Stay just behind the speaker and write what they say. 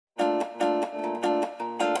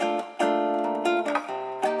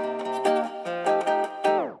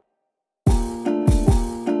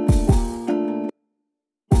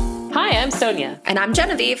Sonia. And I'm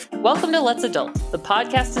Genevieve. Welcome to Let's Adult, the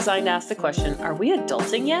podcast designed to ask the question, are we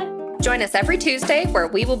adulting yet? Join us every Tuesday where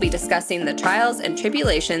we will be discussing the trials and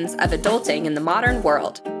tribulations of adulting in the modern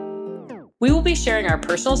world. We will be sharing our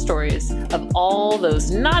personal stories of all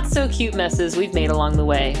those not so cute messes we've made along the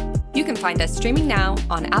way. You can find us streaming now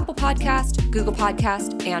on Apple Podcast, Google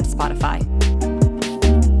Podcast, and Spotify.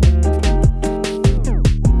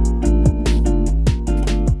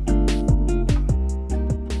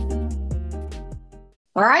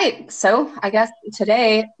 All right, so I guess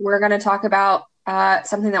today we're going to talk about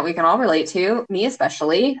something that we can all relate to, me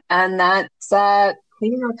especially, and that's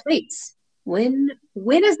cleaning our plates. When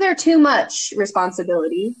is there too much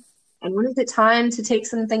responsibility, and when is it time to take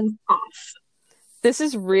some things off? This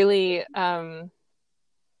is really,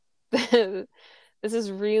 this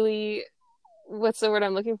is really, what's the word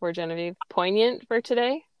I'm looking for, Genevieve? Poignant for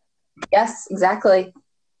today? Yes, exactly.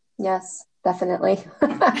 Yes, definitely.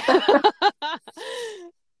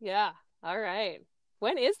 Yeah. All right.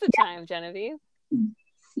 When is the time, Genevieve?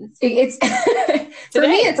 It's for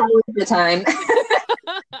me, it's always the time.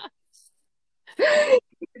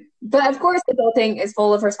 But of course, adulting is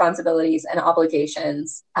full of responsibilities and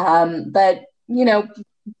obligations. But, you know,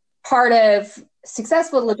 part of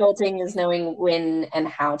successful adulting is knowing when and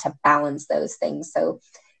how to balance those things. So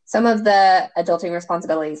some of the adulting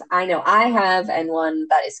responsibilities I know I have, and one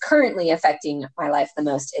that is currently affecting my life the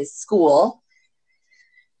most, is school.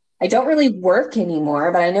 I don't really work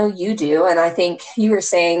anymore, but I know you do. And I think you were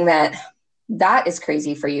saying that is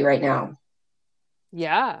crazy for you right now.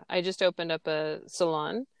 Yeah, I just opened up a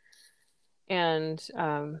salon, and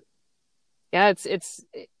yeah, it's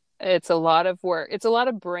a lot of work. It's a lot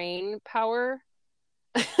of brain power.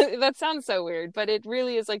 That sounds so weird, but it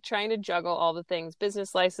really is like trying to juggle all the things,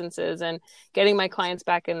 business licenses and getting my clients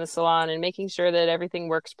back in the salon and making sure that everything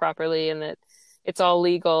works properly and that it's all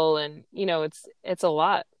legal. And, you know, it's a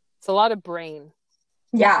lot. It's a lot of brain.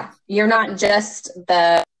 Yeah. You're not just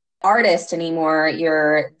the artist anymore.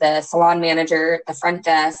 You're the salon manager, the front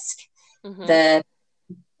desk, the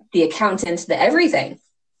accountant, the everything.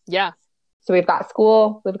 Yeah. So we've got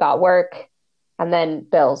school, we've got work, and then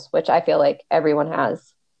bills, which I feel like everyone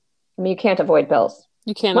has. I mean, you can't avoid bills.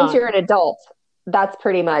 You cannot. Once you're an adult, that's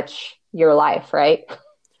pretty much your life, right?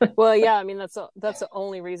 Well, yeah. I mean, that's the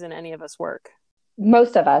only reason any of us work.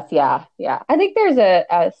 Most of us, yeah. I think there's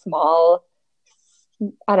a small,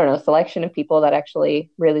 I don't know, selection of people that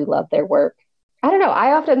actually really love their work. I don't know.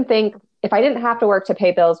 I often think if I didn't have to work to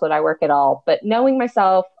pay bills, would I work at all? But knowing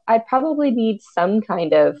myself, I'd probably need some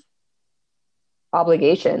kind of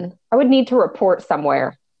obligation. I would need to report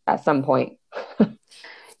somewhere at some point.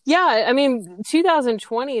 Yeah, I mean,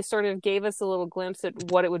 2020 sort of gave us a little glimpse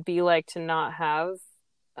at what it would be like to not have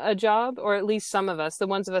a job, or at least some of us, the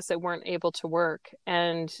ones of us that weren't able to work.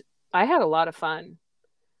 And I had a lot of fun.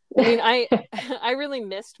 I mean, I really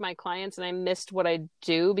missed my clients and I missed what I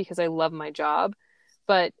do because I love my job.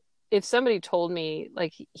 But if somebody told me,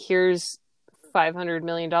 like, here's $500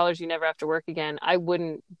 million, you never have to work again, I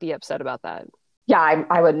wouldn't be upset about that. Yeah,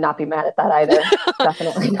 I would not be mad at that either.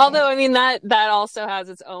 Definitely. Although, I mean, that also has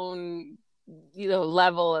its own, you know,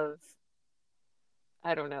 level of,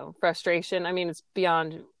 I don't know, frustration. I mean, it's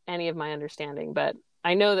beyond any of my understanding, but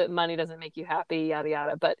I know that money doesn't make you happy, yada,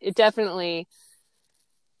 yada, but it definitely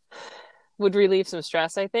would relieve some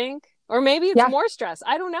stress, I think. Or maybe it's more stress.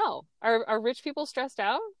 I don't know. Are rich people stressed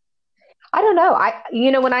out? I don't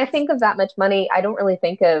know. When I think of that much money, I don't really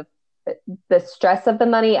think of the stress of the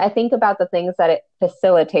money. I think about the things that it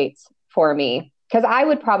facilitates for me. Because I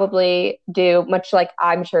would probably do much like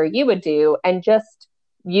I'm sure you would do and just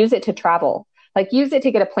use it to travel. Like use it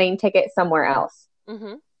to get a plane ticket somewhere else.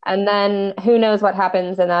 Mm-hmm. And then who knows what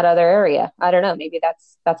happens in that other area. I don't know. Maybe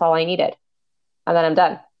that's all I needed. And then I'm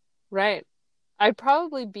done. Right. I'd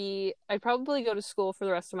probably go to school for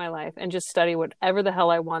the rest of my life and just study whatever the hell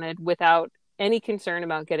I wanted without any concern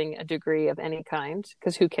about getting a degree of any kind,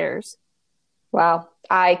 because who cares? Wow.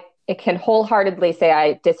 I can wholeheartedly say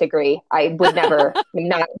I disagree. I would never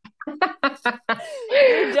not.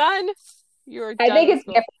 You're done. You're done. I think it's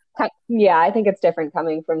different. Yeah, I think it's different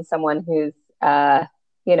coming from someone who's, not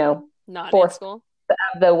in school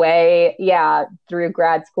the way, through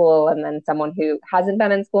grad school, and then someone who hasn't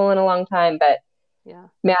been in school in a long time. But yeah,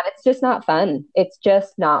 man, it's just not fun. It's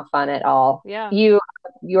just not fun at all. Yeah,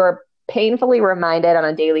 you're painfully reminded on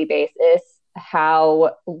a daily basis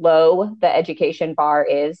how low the education bar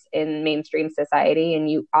is in mainstream society,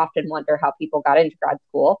 and you often wonder how people got into grad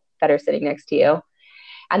school that are sitting next to you.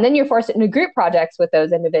 And then you're forced into group projects with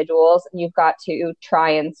those individuals, and you've got to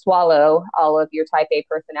try and swallow all of your type A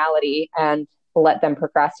personality and let them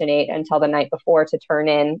procrastinate until the night before to turn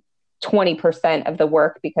in 20% of the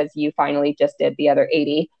work because you finally just did the other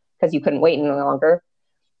 80 because you couldn't wait any longer.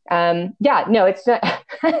 Yeah, no, it's not.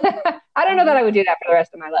 I don't know that I would do that for the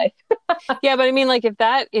rest of my life. Yeah, but I mean, like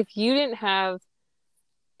if you didn't have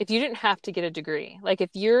to get a degree, like if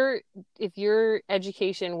your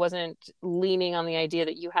education wasn't leaning on the idea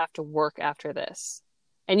that you have to work after this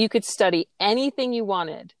and you could study anything you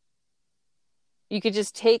wanted, you could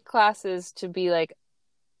just take classes to be like,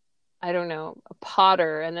 I don't know, a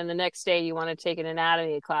potter, and then the next day you want to take an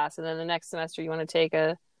anatomy class, and then the next semester you want to take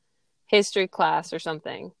a history class or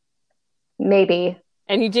something. Maybe.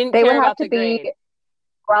 And you didn't care about the grade.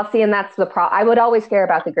 Well, see, and that's the problem. I would always care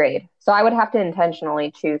about the grade. So I would have to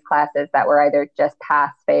intentionally choose classes that were either just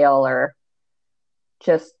pass, fail, or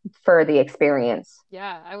just for the experience.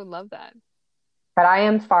 Yeah, I would love that. But I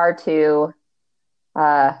am far too,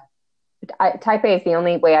 type A is the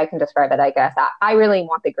only way I can describe it, I guess. I really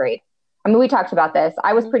want the grade. I mean, we talked about this.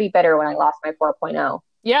 I was pretty bitter when I lost my 4.0.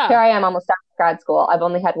 Yeah. Here I am almost out of grad school. I've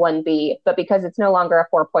only had one B, but because it's no longer a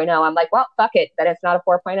 4.0, I'm like, well, fuck it, that it's not a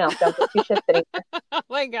 4.0. Don't get too shit anymore. Oh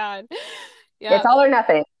my God. Yeah. It's all or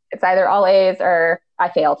nothing. It's either all A's or I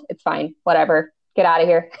failed. It's fine. Whatever. Get out of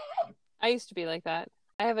here. I used to be like that.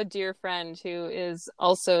 I have a dear friend who is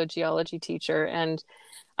also a geology teacher, and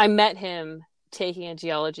I met him taking a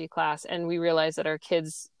geology class, and we realized that our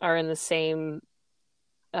kids are in the same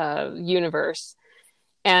universe.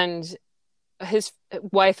 And his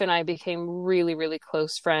wife and I became really, really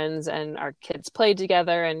close friends, and our kids played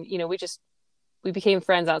together, and we became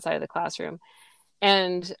friends outside of the classroom.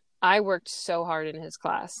 And I worked so hard in his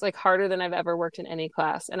class, like harder than I've ever worked in any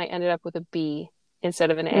class, and I ended up with a B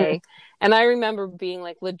instead of an A. And I remember being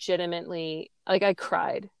like legitimately, like I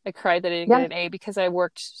cried that I didn't get an A because I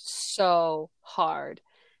worked so hard.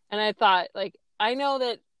 And I thought, like, I know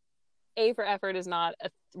that A for effort is not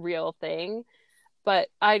a real thing, but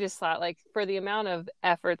I just thought, like, for the amount of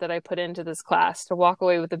effort that I put into this class, to walk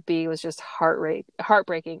away with a B was just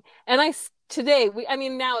heartbreaking. And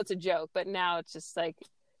now it's a joke, but now it's just like,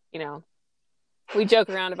 we joke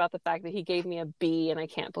around about the fact that he gave me a B and I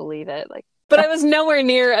can't believe it. Like, but I was nowhere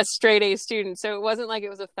near a straight A student, so it wasn't like it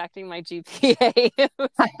was affecting my GPA. It was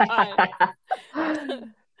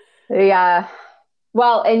fine. Yeah.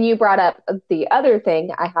 Well, and you brought up the other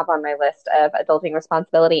thing I have on my list of adulting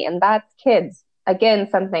responsibility, and that's kids. Again,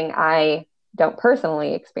 something I don't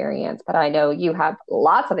personally experience, but I know you have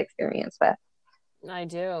lots of experience with. I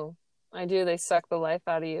do. They suck the life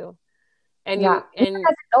out of you. And yeah, and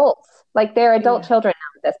as adults, like they're adult children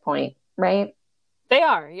now at this point, right? They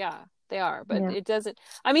are, yeah, they are. But it doesn't.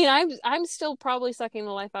 I mean, I'm still probably sucking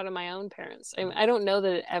the life out of my own parents. I don't know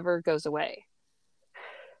that it ever goes away.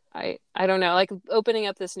 I don't know. Like opening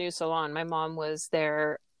up this new salon, my mom was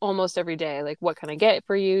there almost every day. Like, what can I get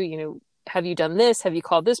for you? Have you done this? Have you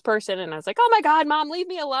called this person? And I was like, oh my God, Mom, leave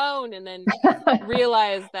me alone. And then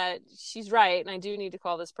realized that she's right. And I do need to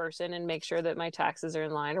call this person and make sure that my taxes are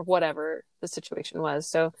in line or whatever the situation was.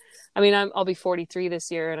 So, I mean, I'll be 43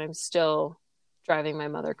 this year and I'm still driving my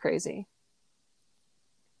mother crazy.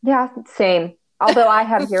 Yeah, same. Although I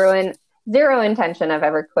have zero intention of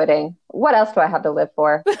ever quitting. What else do I have to live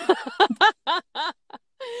for? Oh,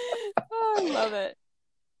 I love it.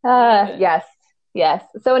 Yes.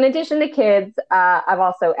 So in addition to kids, I've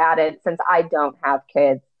also added, since I don't have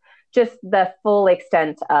kids, just the full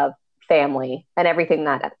extent of family and everything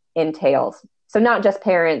that entails. So not just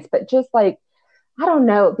parents, but just like, I don't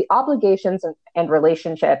know, the obligations and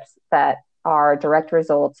relationships that are direct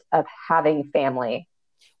results of having family.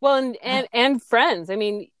 Well, and friends. I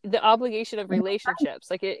mean, the obligation of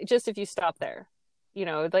relationships, like just if you stop there,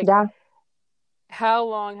 like, how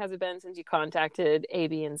long has it been since you contacted A,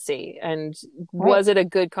 B, and C? And was it a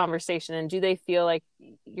good conversation? And do they feel like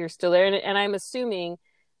you're still there? And I'm assuming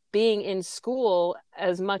being in school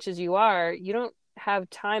as much as you are, you don't have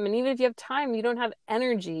time. And even if you have time, you don't have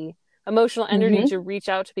emotional energy to reach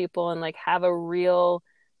out to people and like have a real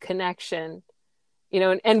connection,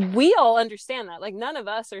 and we all understand that. Like none of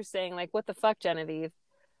us are saying like, what the fuck, Genevieve?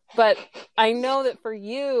 But I know that for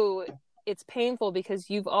you, it's painful because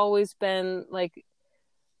you've always been like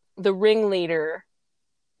the ringleader.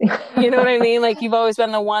 You know what I mean? Like you've always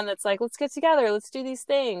been the one that's like, let's get together. Let's do these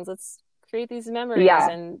things. Let's create these memories. Yeah.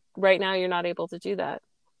 And right now you're not able to do that.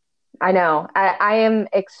 I know. I am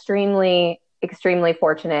extremely, extremely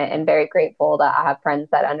fortunate and very grateful that I have friends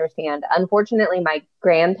that understand. Unfortunately, my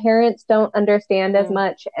grandparents don't understand as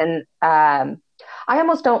much. And I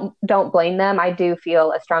almost don't blame them. I do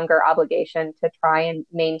feel a stronger obligation to try and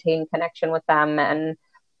maintain connection with them and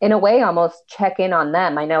in a way almost check in on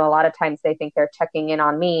them. I know a lot of times they think they're checking in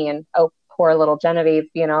on me and, oh, poor little Genevieve,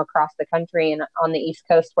 across the country and on the East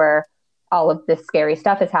Coast where all of this scary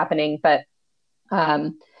stuff is happening. But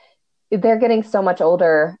they're getting so much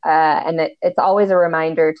older. And it's always a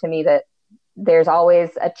reminder to me that there's always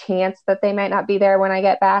a chance that they might not be there when I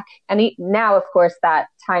get back. And now, of course, that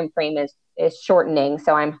time frame is shortening.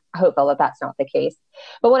 So I'm hopeful that that's not the case.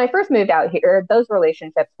 But when I first moved out here, those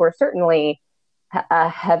relationships were certainly a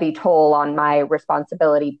heavy toll on my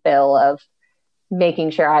responsibility bill of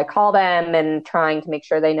making sure I call them and trying to make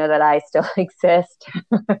sure they know that I still exist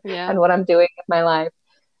and what I'm doing with my life.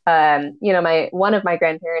 One of my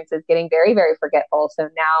grandparents is getting very, very forgetful. So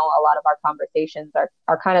now a lot of our conversations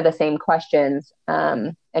are kind of the same questions.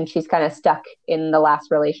 And she's kind of stuck in the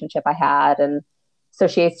last relationship I had. And so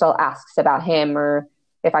she still asks about him or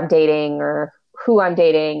if I'm dating or who I'm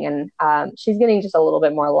dating. And she's getting just a little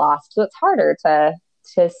bit more lost. So it's harder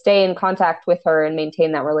to stay in contact with her and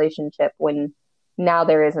maintain that relationship when now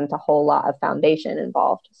there isn't a whole lot of foundation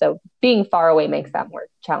involved. So being far away makes that more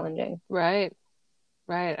challenging. Right.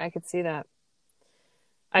 I could see that.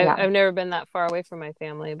 I've never been that far away from my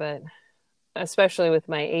family, but especially with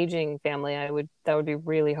my aging family, that would be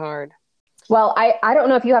really hard. Well, I don't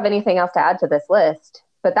know if you have anything else to add to this list,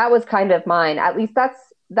 but that was kind of mine. At least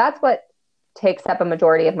that's what takes up a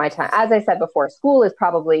majority of my time. As I said before, school is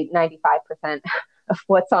probably 95% of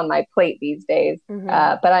what's on my plate these days. Mm-hmm.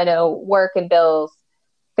 But I know work and bills,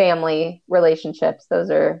 family, relationships, those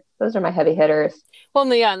are my heavy hitters.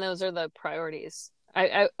 Well, yeah, and those are the priorities.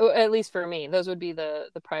 I at least for me, those would be the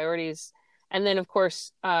priorities. And then, of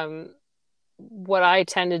course, what I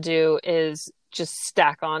tend to do is just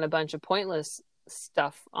stack on a bunch of pointless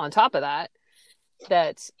stuff on top of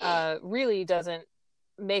that really doesn't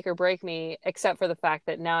make or break me, except for the fact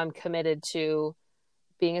that now I'm committed to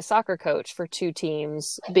being a soccer coach for 2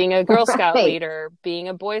 teams, being a Girl Scout leader, being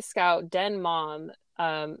a Boy Scout den mom,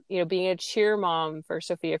 being a cheer mom for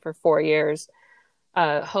Sophia for 4 years,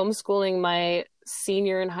 homeschooling my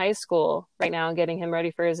senior in high school right now and getting him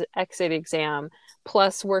ready for his exit exam,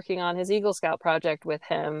 plus working on his Eagle Scout project with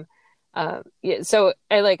him. So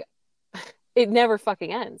it never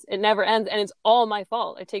fucking ends. It never ends. And it's all my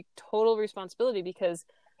fault. I take total responsibility because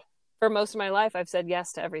for most of my life, I've said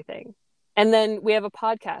yes to everything. And then we have a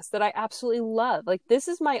podcast that I absolutely love. Like, this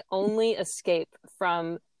is my only escape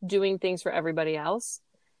from doing things for everybody else.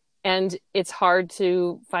 And it's hard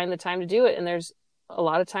to find the time to do it. And there's a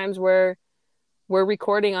lot of times where we're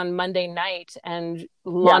recording on Monday night and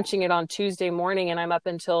launching it on Tuesday morning. And I'm up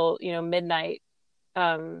until, midnight,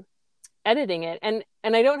 editing it. And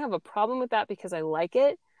I don't have a problem with that because I like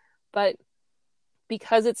it, but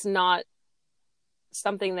because it's not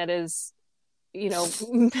something that is,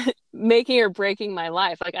 making or breaking my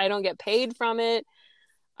life. Like, I don't get paid from it.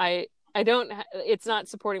 It's not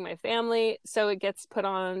supporting my family. So it gets put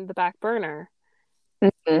on the back burner.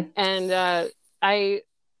 Mm-hmm. And,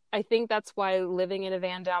 I think that's why living in a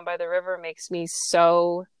van down by the river makes me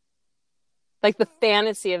so, like, the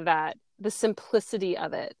fantasy of that, the simplicity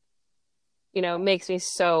of it, makes me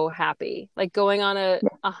so happy. Like, going on a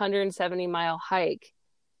 170-mile hike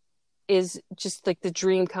is just like the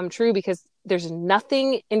dream come true because there's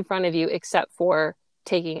nothing in front of you except for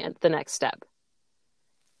taking the next step.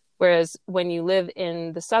 Whereas when you live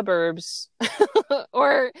in the suburbs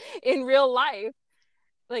or in real life,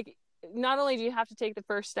 like, not only do you have to take the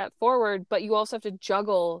first step forward, but you also have to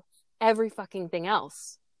juggle every fucking thing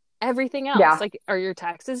else. Everything else. Yeah. Like, are your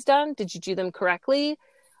taxes done? Did you do them correctly?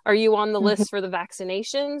 Are you on the list for the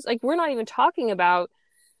vaccinations? Like, we're not even talking about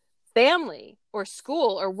family or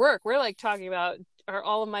school or work. We're like talking about, are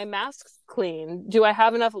all of my masks clean? Do I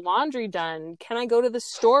have enough laundry done? Can I go to the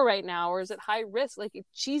store right now? Or is it high risk? Like,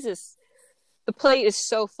 Jesus, the plate is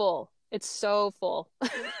so full. It's so full.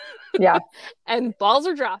 Yeah. And balls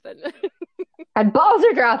are dropping.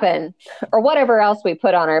 Or whatever else we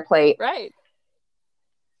put on our plate. Right.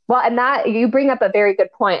 Well, and that, you bring up a very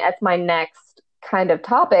good point. That's my next kind of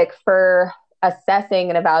topic for assessing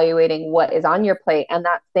and evaluating what is on your plate. And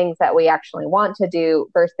that's things that we actually want to do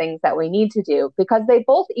versus things that we need to do, because they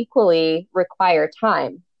both equally require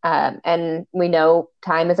time. And we know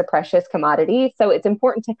time is a precious commodity. So it's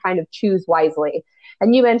important to kind of choose wisely.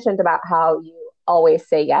 And you mentioned about how you always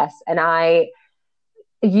say yes. And I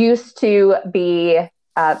used to be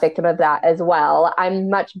a victim of that as well. I'm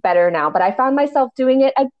much better now, but I found myself doing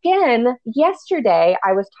it again yesterday.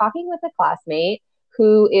 I was talking with a classmate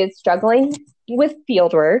who is struggling with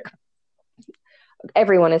fieldwork.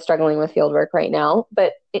 Everyone is struggling with fieldwork right now,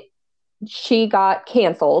 but she got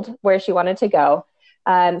canceled where she wanted to go.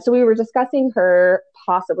 So we were discussing her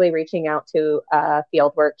possibly reaching out to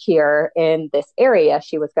fieldwork here in this area.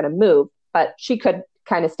 She was going to move, but she could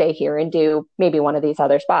kind of stay here and do maybe one of these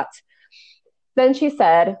other spots. Then she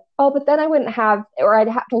said, oh, but then I wouldn't have, or I'd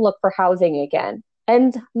have to look for housing again.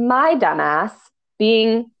 And my dumbass,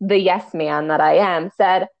 being the yes man that I am,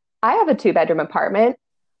 said, I have a 2-bedroom apartment.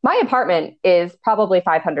 My apartment is probably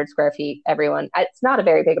 500 square feet, everyone. It's not a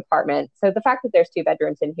very big apartment. So the fact that there's 2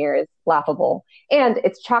 bedrooms in here is laughable. And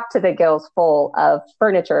it's chocked to the gills full of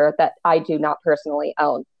furniture that I do not personally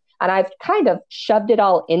own. And I've kind of shoved it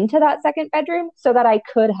all into that 2nd bedroom so that I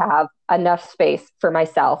could have enough space for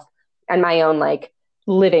myself and my own like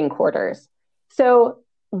living quarters. So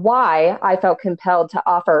why I felt compelled to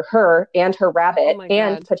offer her and her rabbit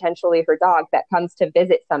and potentially her dog that comes to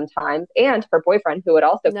visit sometimes, and her boyfriend who would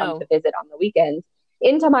also come to visit on the weekends,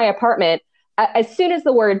 into my apartment. As soon as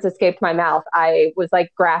the words escaped my mouth, I was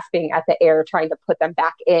like grasping at the air, trying to put them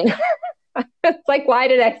back in. It's like, why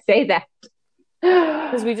did I say that?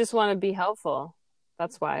 Because we just want to be helpful.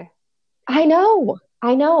 That's why. I know.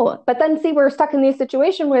 But then see, we're stuck in this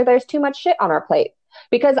situation where there's too much shit on our plate.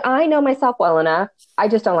 Because I know myself well enough. I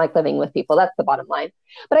just don't like living with people. That's the bottom line.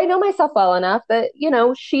 But I know myself well enough that, you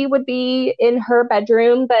know, she would be in her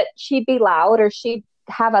bedroom, but she'd be loud, or she'd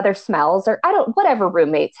have other smells, or whatever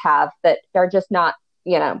roommates have that are just not,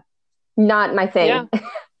 you know, not my thing. Yeah.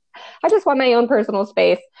 I just want my own personal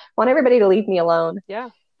space. Want everybody to leave me alone.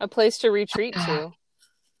 Yeah. A place to retreat to.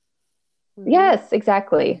 Yes,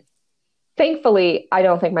 exactly. Thankfully, I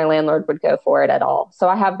don't think my landlord would go for it at all. So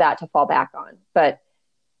I have that to fall back on. But,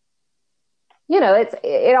 you know,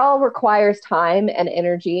 it all requires time and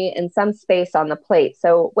energy and some space on the plate.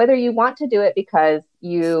 So whether you want to do it because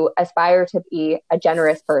you aspire to be a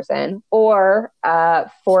generous person, or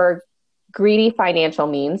for greedy financial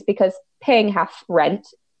means, because paying half rent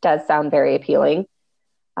does sound very appealing,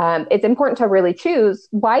 it's important to really choose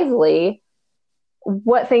wisely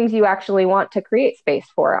what things you actually want to create space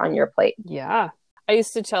for on your plate. Yeah. I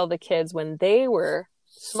used to tell the kids when they were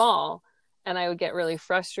small and I would get really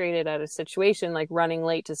frustrated at a situation, like running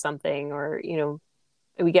late to something, or, you know,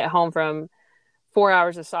 we get home from 4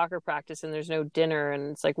 hours of soccer practice and there's no dinner.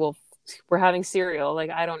 And it's like, well, we're having cereal.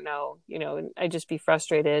 Like, I don't know, you know, and I'd just be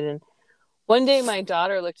frustrated. And one day my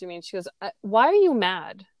daughter looked at me and she goes, why are you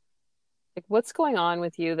mad? Like, what's going on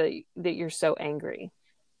with you that you're so angry?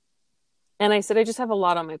 And I said, I just have a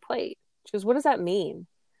lot on my plate. She goes, what does that mean?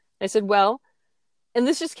 I said, well, and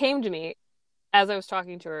this just came to me as I was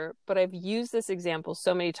talking to her, but I've used this example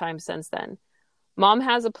so many times since then. Mom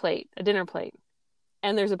has a plate, a dinner plate,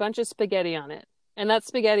 and there's a bunch of spaghetti on it. And that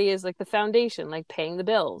spaghetti is like the foundation, like paying the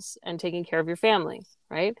bills and taking care of your family,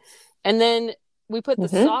 right? And then we put the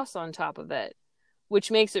sauce on top of it, which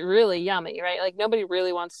makes it really yummy, right? Like, nobody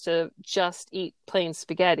really wants to just eat plain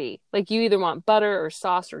spaghetti. Like, you either want butter or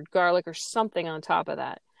sauce or garlic or something on top of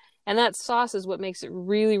that. And that sauce is what makes it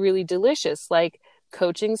really, really delicious. Like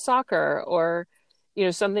coaching soccer, or, you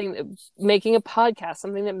know, something, making a podcast,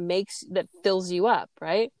 something that fills you up,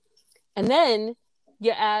 right? And then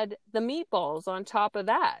you add the meatballs on top of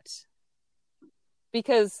that.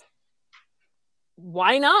 Because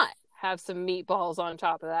why not have some meatballs on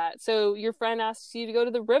top of that? So your friend asks you to go to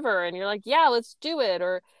the river and you're like, yeah, let's do it.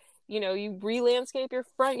 Or, you know, you re-landscape your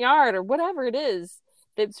front yard, or whatever it is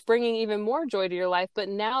that's bringing even more joy to your life. But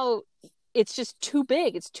now it's just too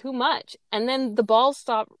big. It's too much. And then the balls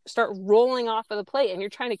start rolling off of the plate, and you're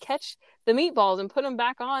trying to catch the meatballs and put them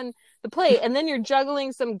back on the plate. And then you're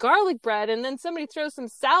juggling some garlic bread, and then somebody throws some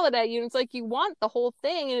salad at you. And it's like, you want the whole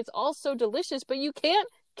thing, and it's all so delicious, but you can't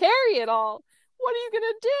carry it all. What are you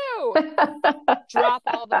going to do? Drop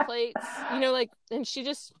all the plates, you know, like, and she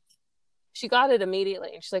got it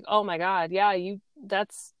immediately. And she's like, oh my God, yeah,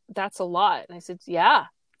 that's a lot. And I said, yeah,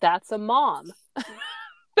 that's a mom.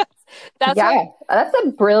 that's a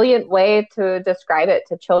brilliant way to describe it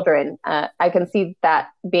to children. I can see that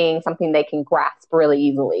being something they can grasp really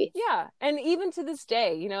easily. Yeah. And even to this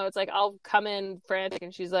day, you know, it's like, I'll come in frantic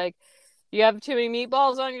and she's like, you have too many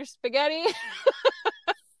meatballs on your spaghetti?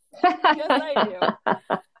 Yes, I do.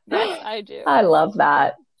 Yes, I do. I love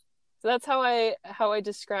that. So that's how I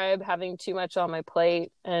describe having too much on my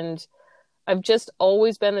plate. And I've just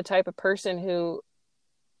always been the type of person who,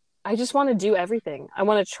 I just want to do everything. I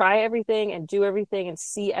want to try everything and do everything and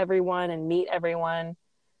see everyone and meet everyone.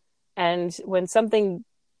 And when something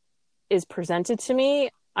is presented to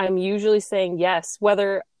me, I'm usually saying yes,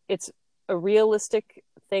 whether it's a realistic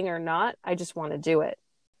thing or not. I just want to do it.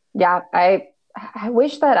 Yeah, I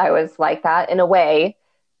wish that I was like that in a way,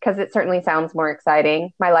 because it certainly sounds more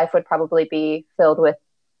exciting. My life would probably be filled with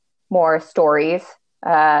more stories.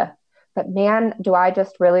 But man, do I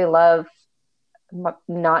just really love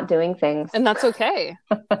not doing things. And that's okay.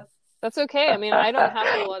 That's okay. I mean, I don't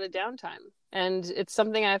have a lot of downtime, and it's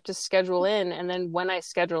something I have to schedule in. And then when I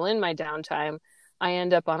schedule in my downtime, I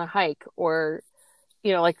end up on a hike, or,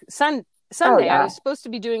 like Sunday, I was supposed to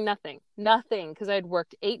be doing nothing, because I'd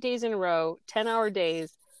worked 8 days in a row, 10-hour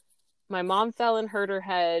days. My mom fell and hurt her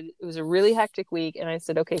head. It was a really hectic week. And I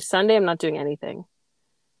said, okay, Sunday, I'm not doing anything.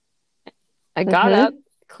 I got up,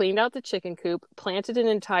 cleaned out the chicken coop, planted an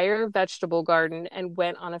entire vegetable garden, and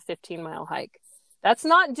went on a 15-mile hike. That's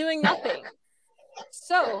not doing nothing.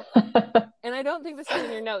 So, and I don't think this is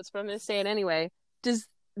in your notes, but I'm going to say it anyway.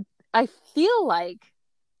 I feel like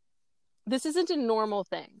this isn't a normal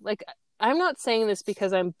thing. Like, I'm not saying this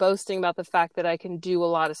because I'm boasting about the fact that I can do a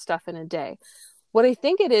lot of stuff in a day. What I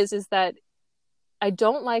think it is that I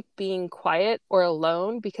don't like being quiet or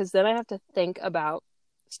alone, because then I have to think about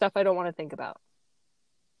stuff I don't want to think about.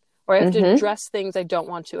 Or I have to address things I don't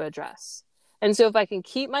want to address. And so if I can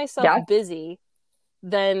keep myself busy,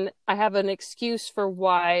 then I have an excuse for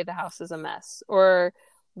why the house is a mess, or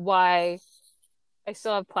why I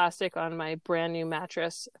still have plastic on my brand new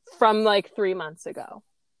mattress from like 3 months ago.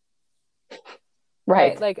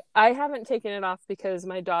 Right. Like, I haven't taken it off because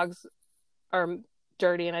my dogs are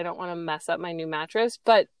dirty and I don't want to mess up my new mattress.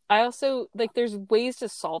 But I also, like, there's ways to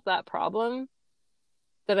solve that problem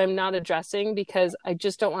that I'm not addressing because I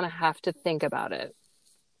just don't want to have to think about it.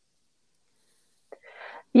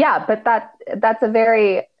 Yeah, but that's a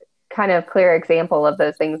very kind of clear example of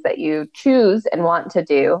those things that you choose and want to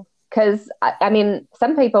do. Because, I mean,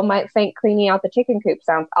 some people might think cleaning out the chicken coop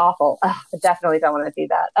sounds awful. Ugh, I definitely don't want to do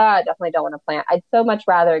that. I definitely don't want to plant. I'd so much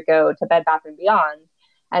rather go to Bed Bath & Beyond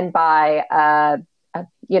and buy a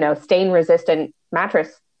stain-resistant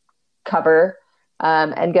mattress cover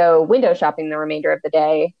and go window shopping the remainder of the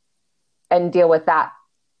day and deal with that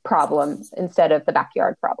problem instead of the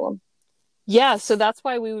backyard problem. Yeah, so that's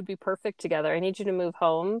why we would be perfect together. I need you to move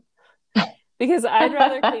home because I'd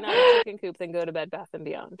rather clean out a chicken coop than go to Bed Bath &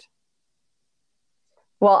 Beyond.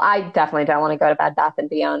 Well, I definitely don't want to go to Bed Bath &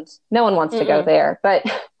 Beyond. No one wants to go there. But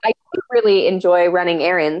I do really enjoy running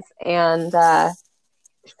errands and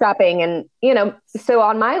shopping. And, so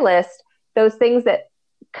on my list, those things that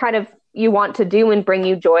kind of you want to do and bring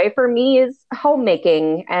you joy for me is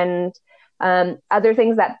homemaking and other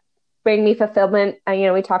things that bring me fulfillment.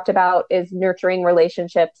 We talked about is nurturing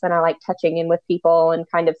relationships, and I like touching in with people and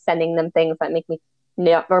kind of sending them things that make me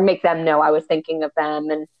know or make them know I was thinking of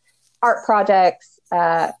them. And art projects,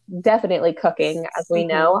 definitely cooking, as we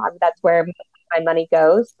know, that's where my money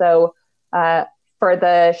goes. So for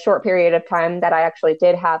the short period of time that I actually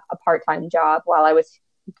did have a part-time job while I was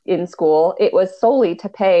in school, it was solely to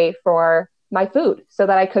pay for my food so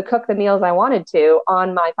that I could cook the meals I wanted to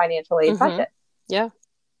on my financial aid budget. Yeah.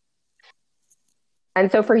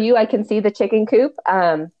 And so for you, I can see the chicken coop.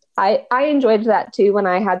 I enjoyed that too when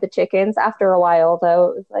I had the chickens. After a while,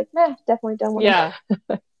 though, it was like, definitely don't want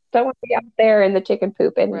to. Don't want to be out there in the chicken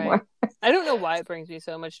poop anymore. Right. I don't know why it brings me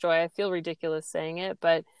so much joy. I feel ridiculous saying it,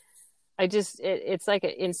 but it's like an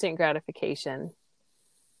instant gratification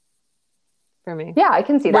for me. Yeah, I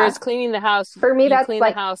can see that. Whereas cleaning the house, for me, that's clean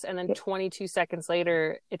like the house and then 22 seconds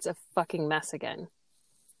later, it's a fucking mess again.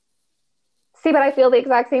 See, but I feel the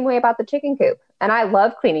exact same way about the chicken coop. And I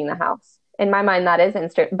love cleaning the house. In my mind, that is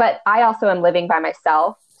instant. But I also am living by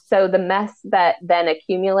myself. So the mess that then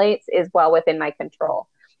accumulates is well within my control.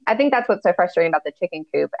 I think that's what's so frustrating about the chicken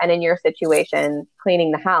coop. And in your situation,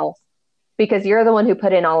 cleaning the house, because you're the one who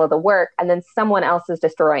put in all of the work and then someone else is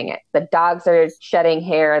destroying it. The dogs are shedding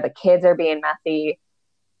hair. The kids are being messy.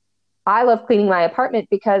 I love cleaning my apartment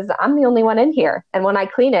because I'm the only one in here. And when I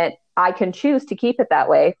clean it, I can choose to keep it that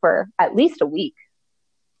way for at least a week.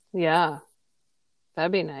 Yeah,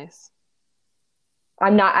 that'd be nice.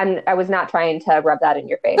 I was not trying to rub that in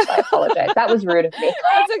your face. I apologize. That was rude of me.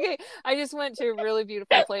 That's okay. I just went to a really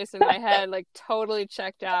beautiful place in my head, like totally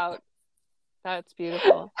checked out. That's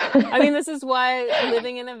beautiful. I mean, this is why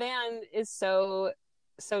living in a van is so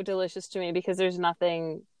delicious to me, because there's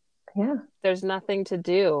nothing to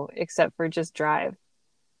do except for just drive.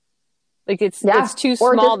 Like it's too small,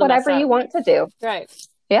 or just whatever you want to do. Right.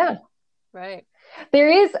 Yeah. Right. There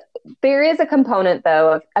is a component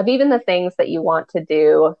though of even the things that you want to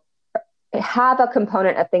do have a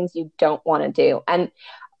component of things you don't want to do. And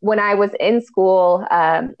when I was in school,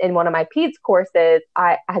 in one of my PEDS courses,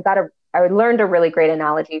 I learned a really great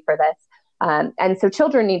analogy for this. And so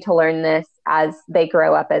children need to learn this as they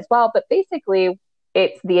grow up as well. But basically,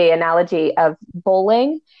 it's the analogy of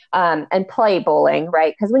bowling and play bowling,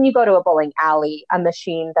 right? Because when you go to a bowling alley, a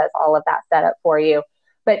machine does all of that setup for you.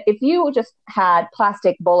 But if you just had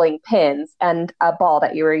plastic bowling pins and a ball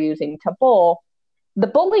that you were using to bowl, the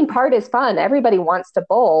bowling part is fun. Everybody wants to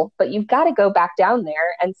bowl, but you've got to go back down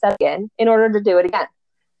there and set in order to do it again.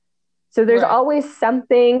 So there's always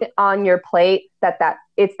something on your plate that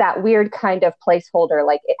it's that weird kind of placeholder.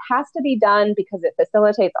 Like it has to be done because it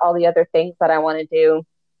facilitates all the other things that I want to do,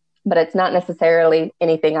 but it's not necessarily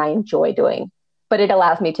anything I enjoy doing, but it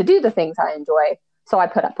allows me to do the things I enjoy. So I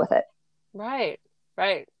put up with it. Right.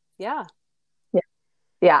 Yeah.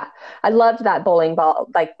 Yeah. I loved that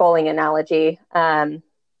bowling analogy.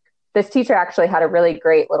 This teacher actually had a really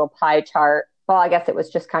great little pie chart. Well, I guess it was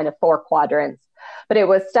just kind of 4 quadrants, but it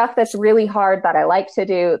was stuff that's really hard that I like to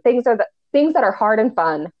do. Things that are hard and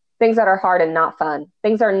fun, things that are hard and not fun,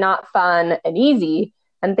 things are not fun and easy,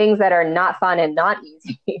 and things that are not fun and not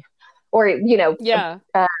easy. Or, yeah.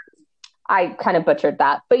 I kind of butchered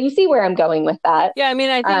that, but you see where I'm going with that. Yeah. I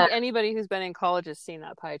mean, I think anybody who's been in college has seen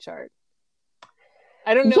that pie chart.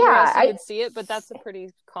 I don't know where else you would see it, but that's a pretty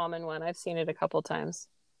common one. I've seen it a couple times.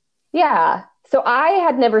 Yeah. So I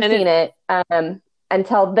had never seen it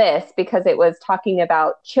until this, because it was talking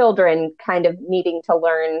about children kind of needing to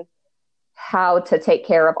learn how to take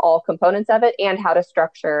care of all components of it and how to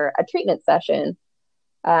structure a treatment session.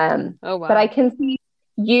 Oh, wow. But I can see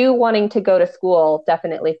you wanting to go to school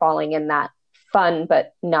definitely falling in that fun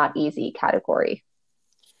but not easy category.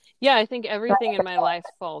 Yeah, I think everything in my life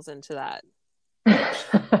falls into that.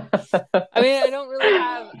 I mean, I don't really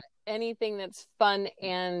have anything that's fun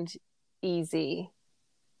and easy.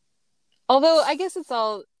 Although I guess it's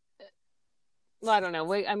all, well, I don't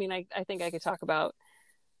know. I mean, I think I could talk about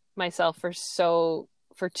myself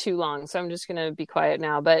for too long, so I'm just going to be quiet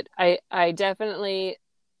now. But I definitely,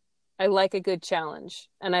 I like a good challenge,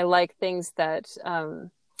 and I like things that,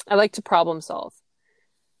 I like to problem solve.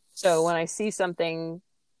 So when I see something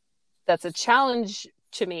that's a challenge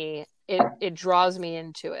to me, it draws me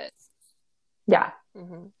into it. Yeah.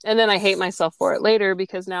 Mm-hmm. And then I hate myself for it later,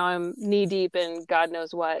 because now I'm knee deep in God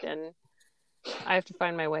knows what, and I have to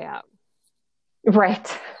find my way out.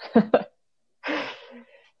 Right.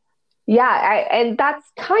 Yeah. And that's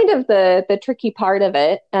kind of the tricky part of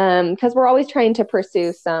it. Because we're always trying to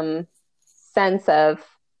pursue some sense of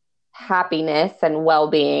happiness and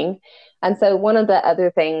well-being. And so one of the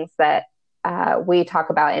other things that we talk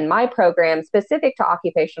about in my program specific to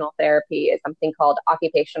occupational therapy is something called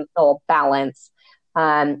occupational balance.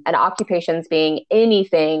 And occupations being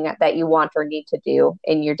anything that you want or need to do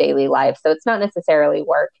in your daily life. So it's not necessarily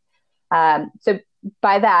work. So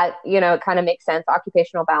by that, it kind of makes sense.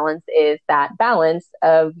 Occupational balance is that balance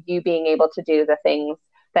of you being able to do the things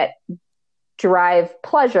that drive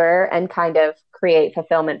pleasure and kind of create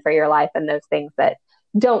fulfillment for your life, and those things that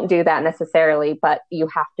don't do that necessarily, but you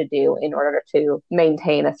have to do in order to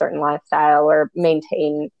maintain a certain lifestyle or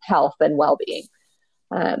maintain health and well-being.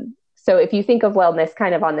 So if you think of wellness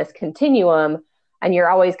kind of on this continuum, and you're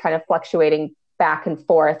always kind of fluctuating back and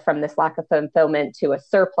forth from this lack of fulfillment to a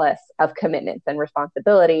surplus of commitments and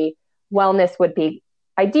responsibility, wellness would be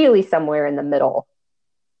ideally somewhere in the middle.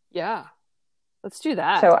 Yeah, let's do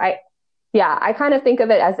that. So I kind of think of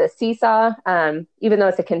it as a seesaw. Even though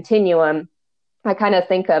it's a continuum, I kind of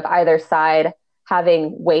think of either side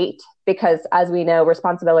having weight, because as we know,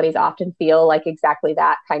 responsibilities often feel like exactly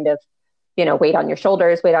that kind of, weight on your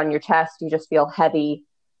shoulders, weight on your chest. You just feel heavy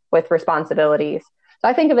with responsibilities. So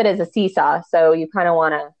I think of it as a seesaw. So you kind of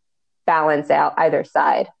want to balance out either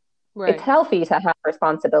side. Right. It's healthy to have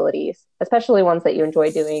responsibilities, especially ones that you enjoy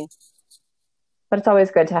doing. But it's always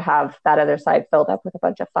good to have that other side filled up with a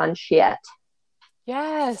bunch of fun shit.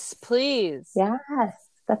 Yes, please. Yes,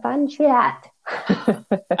 the fun shit.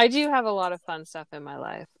 I do have a lot of fun stuff in my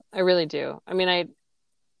life. I really do. I mean,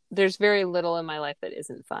 there's very little in my life that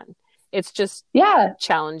isn't fun. It's just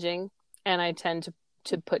challenging, and I tend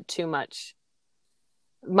to put too much.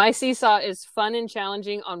 My seesaw is fun and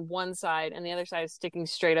challenging on one side, and the other side is sticking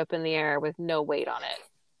straight up in the air with no weight on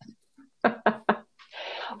it.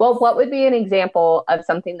 Well, what would be an example of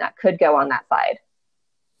something that could go on that side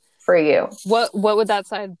for you? What would that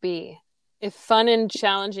side be? If fun and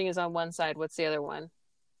challenging is on one side, what's the other one?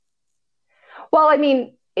 Well, I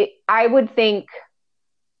mean, I would think,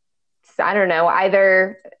 I don't know,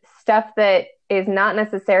 either stuff that is not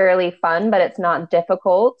necessarily fun, but it's not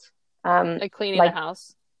difficult. Like cleaning the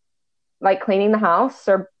house. Like cleaning the house,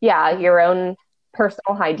 or your own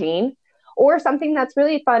personal hygiene, or something that's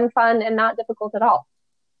really fun and not difficult at all.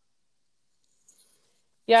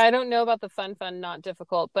 Yeah, I don't know about the fun, not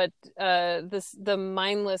difficult, but the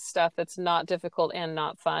mindless stuff that's not difficult and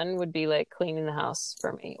not fun would be like cleaning the house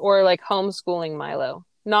for me, or like homeschooling Milo.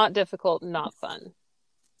 Not difficult, not fun.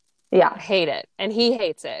 Yeah, I hate it, and he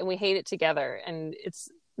hates it, and we hate it together, and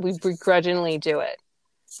we begrudgingly do it.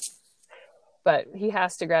 but he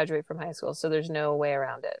has to graduate from high school, so there's no way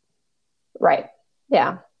around it. Right.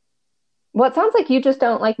 Yeah. Well, it sounds like you just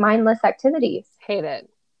don't like mindless activities. Hate it.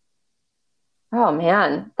 Oh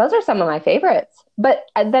man, those are some of my favorites. But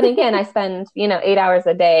then again, I spend, 8 hours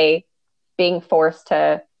a day being forced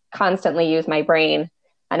to constantly use my brain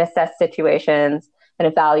and assess situations and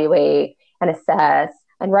evaluate and assess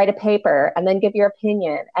and write a paper and then give your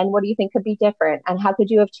opinion. And what do you think could be different? And how could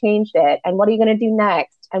you have changed it? And what are you going to do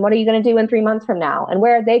next? And what are you going to do in 3 months from now? And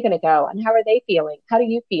where are they going to go? And how are they feeling? How do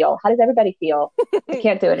you feel? How does everybody feel? I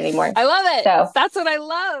can't do it anymore. I love it. So that's what I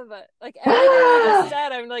love. Like everything you just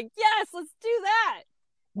said, I'm like, yes, let's do that.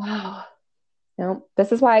 Wow. No,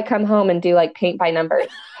 this is why I come home and do like paint by numbers.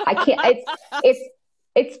 I can't,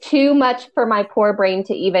 it's too much for my poor brain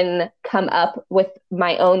to even come up with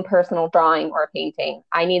my own personal drawing or painting.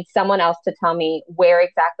 I need someone else to tell me where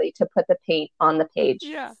exactly to put the paint on the page.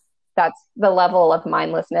 Yeah. That's the level of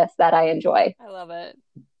mindlessness that I enjoy. I love it.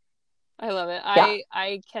 Yeah.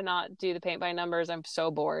 I cannot do the paint by numbers. I'm so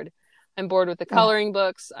bored. I'm bored with the coloring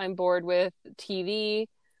books. I'm bored with TV.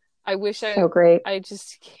 I wish so great. I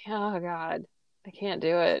just, oh God, I can't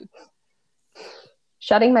do it.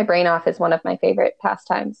 Shutting my brain off is one of my favorite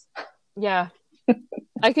pastimes. Yeah.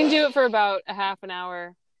 I can do it for about a half an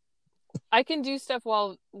hour. I can do stuff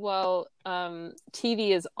while TV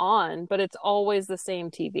is on, but it's always the same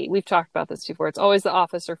TV. We've talked about this before. It's always The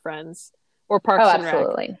Office or Friends or Parks and Rec.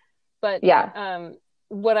 Absolutely. But yeah.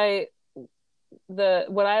 What I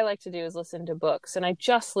like to do is listen to books, and I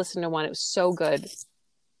just listened to one. It was so good.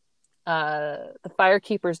 The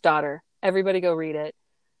Firekeeper's Daughter. Everybody go read it.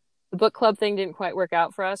 The book club thing didn't quite work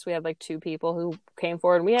out for us. We had like 2 people who came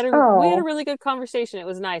forward, and we had a really good conversation. It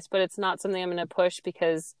was nice, but it's not something I'm going to push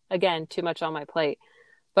because, again, too much on my plate.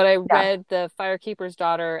 But I read The Firekeeper's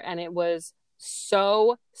Daughter, and it was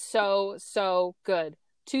so good.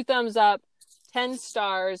 2 thumbs up, 10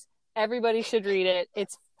 stars. Everybody should read it.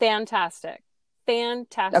 It's fantastic.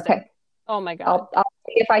 Okay. Oh my God. I'll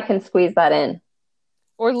see if I can squeeze that in.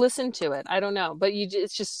 Or listen to it. I don't know, but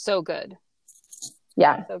it's just so good.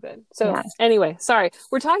 Yeah. So good. So anyway, sorry.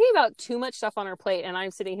 We're talking about too much stuff on our plate, and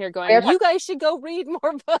I'm sitting here going, you guys should go read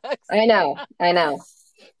more books. I know.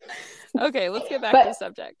 Okay, let's get back to the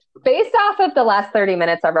subject. Based off of the last 30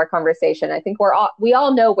 minutes of our conversation, I think we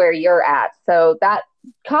all know where you're at. So that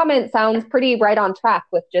comment sounds pretty right on track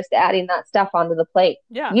with just adding that stuff onto the plate.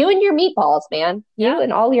 Yeah. You and your meatballs, man. You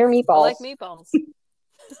and all your meatballs. I like meatballs.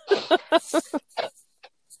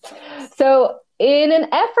 So in an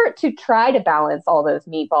effort to try to balance all those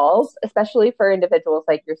meatballs, especially for individuals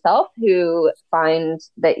like yourself who find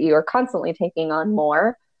that you are constantly taking on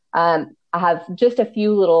more, I have just a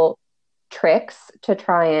few little tricks to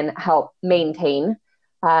try and help maintain.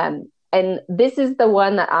 And this is the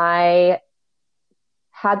one that I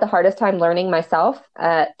had the hardest time learning myself,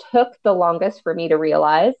 took the longest for me to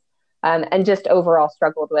realize, and just overall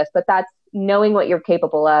struggled with. But that's knowing what you're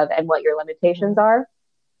capable of and what your limitations are.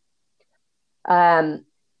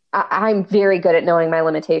 I'm very good at knowing my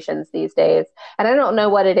limitations these days. And I don't know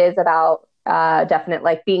what it is about definite,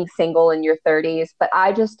 like being single in your 30s, but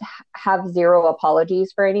I just have zero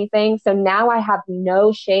apologies for anything. So now I have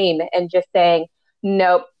no shame in just saying,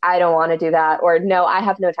 nope, I don't want to do that. Or no, I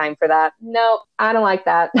have no time for that. No, I don't like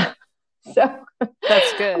that. So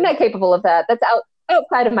that's good. I'm not capable of that. That's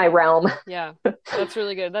outside of my realm. Yeah, that's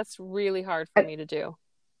really good. That's really hard for me to do.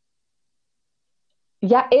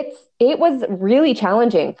 Yeah, it was really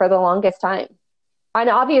challenging for the longest time. And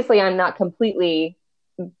obviously I'm not completely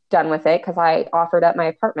done with it because I offered up my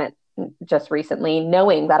apartment just recently,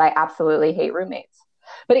 knowing that I absolutely hate roommates.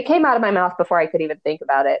 But it came out of my mouth before I could even think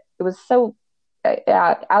about it. It was so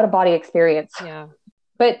out of body experience. Yeah.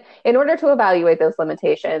 But in order to evaluate those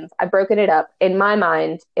limitations, I've broken it up. In my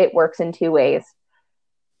mind, it works in 2 ways.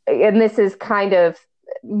 And this is kind of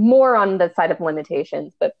more on the side of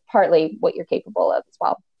limitations, but partly what you're capable of as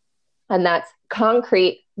well. And that's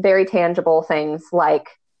concrete, very tangible things like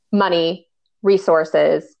money,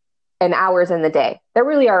 resources, and hours in the day. There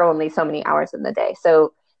really are only so many hours in the day.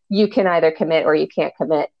 So you can either commit or you can't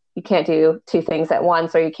commit. You can't do 2 things at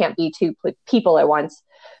once, or you can't be 2 people at once.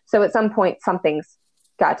 So at some point, something's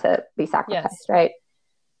got to be sacrificed, right?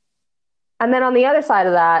 And then on the other side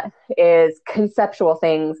of that is conceptual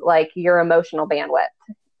things like your emotional bandwidth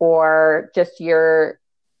or just your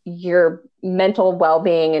mental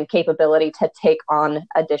well-being and capability to take on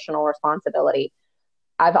additional responsibility.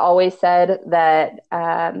 I've always said that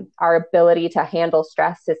our ability to handle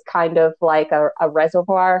stress is kind of like a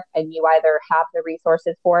reservoir, and you either have the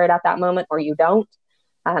resources for it at that moment or you don't.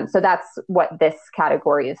 So that's what this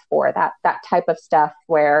category is for, that type of stuff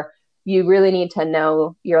where you really need to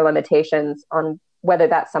know your limitations on whether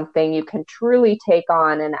that's something you can truly take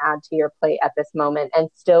on and add to your plate at this moment and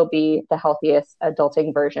still be the healthiest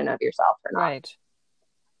adulting version of yourself or not. Right.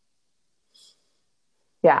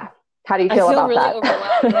 Yeah. How do you feel about really that?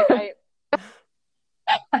 Overwhelmed. Like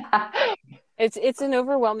it's an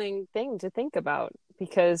overwhelming thing to think about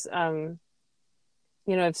because, I've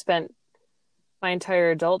spent my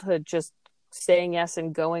entire adulthood just saying yes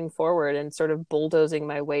and going forward and sort of bulldozing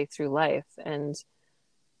my way through life. And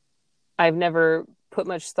I've never put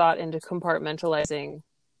much thought into compartmentalizing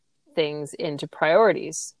things into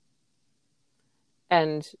priorities.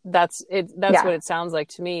 And that's it. That's what it sounds like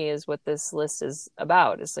to me is what this list is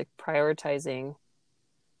about. It's like prioritizing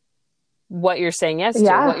what you're saying yes to,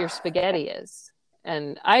 what your spaghetti is.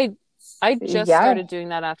 And I just started doing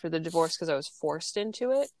that after the divorce because I was forced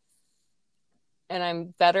into it. And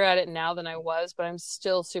I'm better at it now than I was, but I'm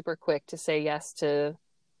still super quick to say yes to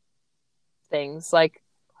things like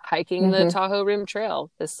hiking the Tahoe Rim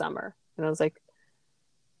Trail this summer. And I was like,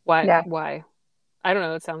 why? Yeah. Why? I don't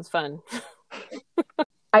know. It sounds fun.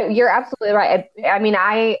 You're absolutely right. I mean,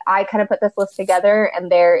 I kind of put this list together,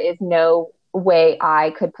 and there is no way I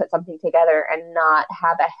could put something together and not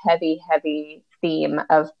have a heavy, heavy theme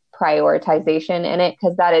of prioritization in it,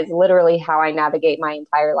 because that is literally how I navigate my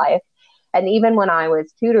entire life. And even when I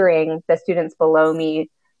was tutoring the students below me,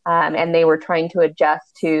 and they were trying to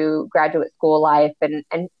adjust to graduate school life, and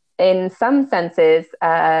in some senses,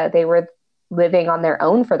 they were living on their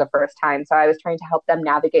own for the first time. So I was trying to help them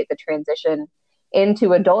navigate the transition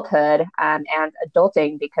into adulthood and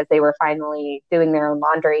adulting, because they were finally doing their own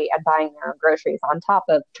laundry and buying their own groceries on top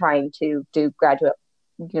of trying to do graduate,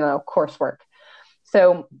 coursework.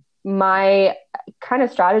 So my kind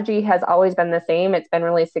of strategy has always been the same. It's been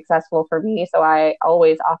really successful for me. So I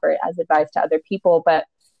always offer it as advice to other people, but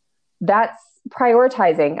that's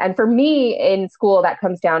prioritizing. And for me in school, that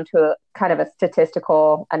comes down to a kind of a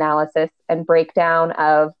statistical analysis and breakdown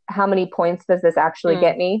of how many points does this actually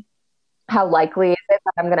get me? How likely is it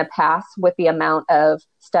that I'm going to pass with the amount of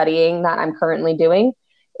studying that I'm currently doing?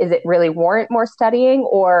 Is it really warrant more studying,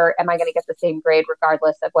 or am I going to get the same grade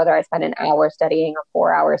regardless of whether I spend an hour studying or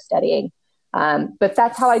 4 hours studying? But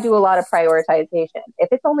that's how I do a lot of prioritization. If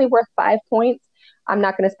it's only worth 5 points, I'm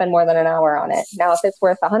not going to spend more than an hour on it. Now, if it's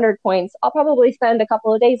worth 100 points, I'll probably spend a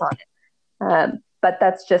couple of days on it. But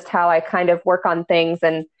that's just how I kind of work on things.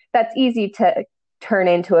 And that's easy to turn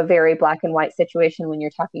into a very black and white situation when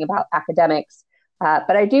you're talking about academics.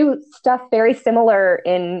 But I do stuff very similar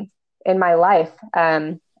in my life.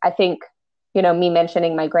 I think, me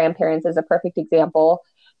mentioning my grandparents is a perfect example.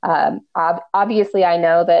 Obviously, I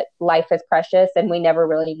know that life is precious and we never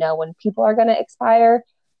really know when people are going to expire.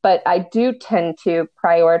 But I do tend to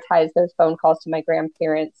prioritize those phone calls to my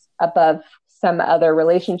grandparents above some other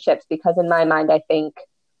relationships, because in my mind, I think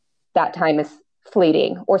that time is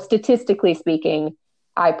fleeting, or statistically speaking,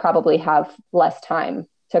 I probably have less time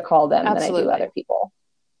to call them than I do other people.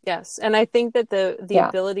 Yes. And I think that the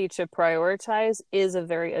ability to prioritize is a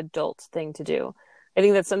very adult thing to do. I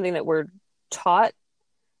think that's something that we're taught,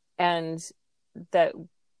 and that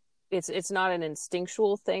it's not an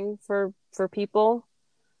instinctual thing for people.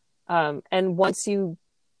 And once you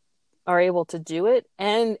are able to do it,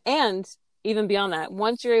 and even beyond that,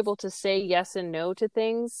 once you're able to say yes and no to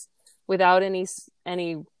things without any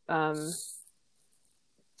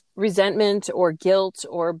resentment or guilt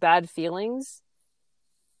or bad feelings,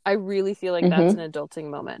 I really feel like that's an adulting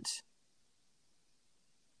moment.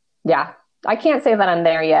 Yeah. I can't say that I'm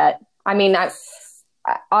there yet. I mean,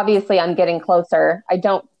 obviously I'm getting closer. I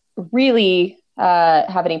don't really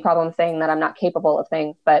have any problem saying that I'm not capable of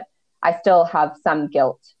things, but I still have some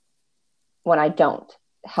guilt when I don't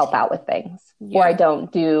help out with things, or I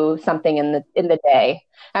don't do something in the day.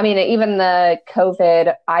 I mean, even the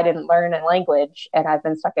COVID, I didn't learn a language and I've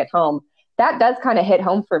been stuck at home. That does kind of hit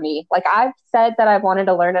home for me. Like, I've said that I've wanted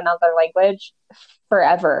to learn another language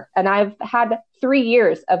forever. And I've had 3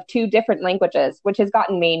 years of 2 different languages, which has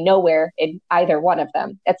gotten me nowhere in either one of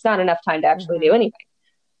them. It's not enough time to actually do anything.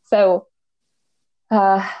 So,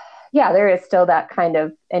 there is still that kind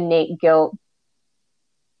of innate guilt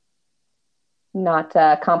not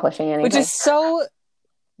accomplishing anything. Which is so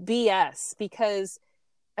BS, because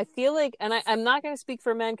I feel like, and I'm not going to speak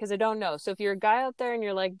for men because I don't know. So if you're a guy out there and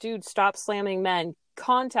you're like, dude, stop slamming men,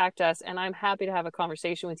 contact us and I'm happy to have a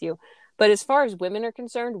conversation with you. But as far as women are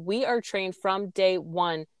concerned, we are trained from day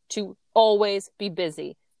one to always be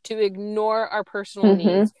busy, to ignore our personal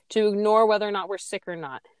needs, to ignore whether or not we're sick or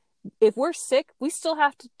not. If we're sick, we still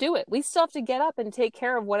have to do it. We still have to get up and take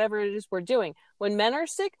care of whatever it is we're doing. When men are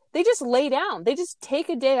sick, they just lay down. They just take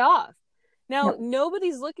a day off. Now,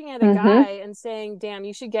 nobody's looking at a guy and saying, damn,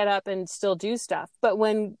 you should get up and still do stuff. But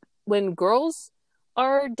when girls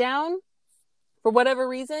are down for whatever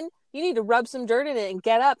reason, you need to rub some dirt in it and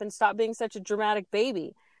get up and stop being such a dramatic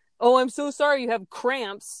baby. Oh, I'm so sorry you have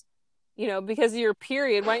cramps, because of your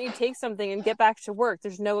period. Why don't you take something and get back to work?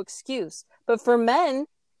 There's no excuse. But for men,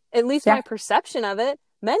 at least my perception of it,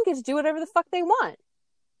 men get to do whatever the fuck they want,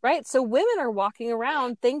 right? So women are walking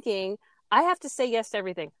around thinking, I have to say yes to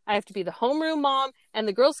everything. I have to be the homeroom mom and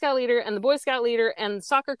the Girl Scout leader and the Boy Scout leader and the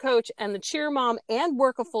soccer coach and the cheer mom and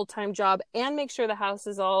work a full-time job and make sure the house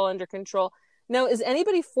is all under control. Now, is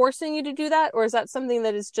anybody forcing you to do that? Or is that something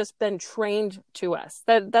that has just been trained to us?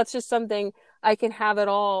 That's just something I can have it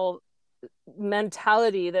all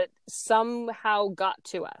mentality that somehow got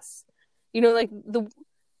to us.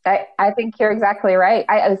 I think you're exactly right.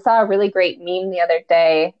 I saw a really great meme the other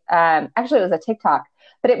day. Actually, it was a TikTok,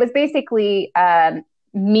 but it was basically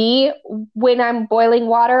me when I'm boiling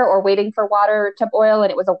water or waiting for water to boil,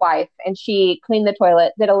 and it was a wife, and she cleaned the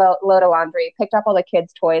toilet, did a load of laundry, picked up all the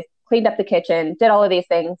kids' toys, cleaned up the kitchen, did all of these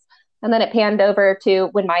things. And then it panned over to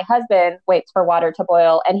when my husband waits for water to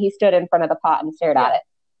boil, and he stood in front of the pot and stared at it.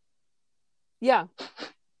 Yeah.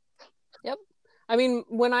 Yep. I mean,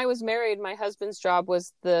 when I was married, my husband's job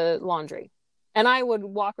was the laundry. And I would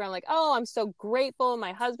walk around like, oh, I'm so grateful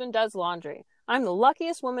my husband does laundry. I'm the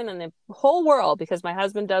luckiest woman in the whole world because my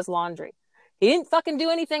husband does laundry. He didn't fucking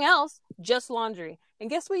do anything else, just laundry. And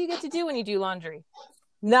guess what you get to do when you do laundry?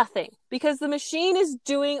 Nothing, because the machine is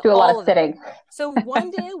doing a lot all of sitting. So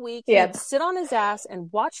one day a week, he'd sit on his ass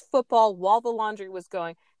and watch football while the laundry was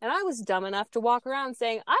going. And I was dumb enough to walk around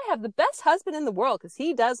saying, I have the best husband in the world because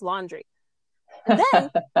he does laundry. And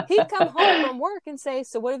then he'd come home from work and say,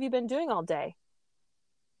 so what have you been doing all day?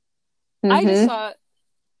 I just saw...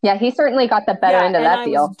 Yeah, he certainly got the better end of that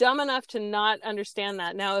deal. I was dumb enough to not understand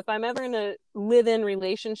that. Now, if I'm ever in a live-in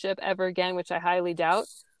relationship ever again, which I highly doubt,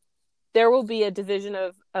 there will be a division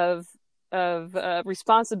of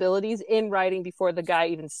responsibilities in writing before the guy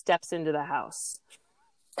even steps into the house.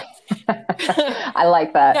 I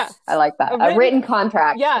like that. Yeah. I like that. A written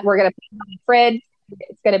contract. Yeah. We're going to put it on the fridge.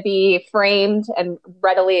 It's going to be framed and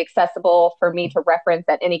readily accessible for me to reference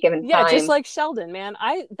at any given time. Yeah, just like Sheldon, man.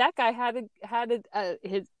 That guy had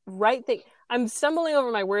his right thing. I'm stumbling over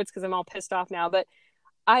my words because I'm all pissed off now, but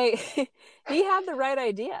he had the right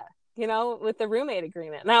idea, with the roommate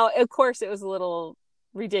agreement. Now, of course, it was a little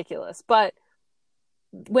ridiculous, but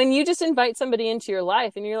when you just invite somebody into your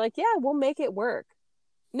life and you're like, yeah, we'll make it work.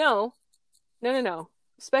 No.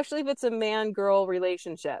 Especially if it's a man-girl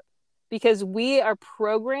relationship. Because women are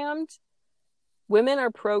programmed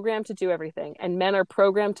to do everything, and men are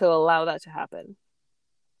programmed to allow that to happen.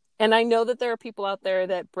 And I know that there are people out there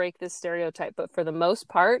that break this stereotype, but for the most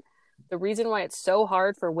part, the reason why it's so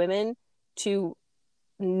hard for women to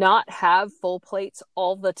not have full plates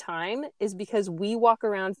all the time is because we walk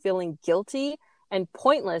around feeling guilty and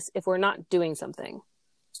pointless if we're not doing something.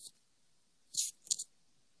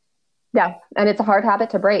 Yeah, and it's a hard habit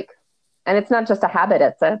to break. And it's not just a habit,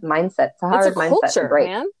 it's a mindset. It's a hard mindset to break.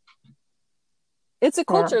 Man. It's a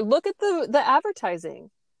culture. Yeah. Look at the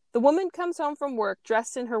advertising. The woman comes home from work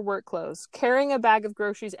dressed in her work clothes, carrying a bag of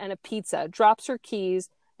groceries and a pizza, drops her keys,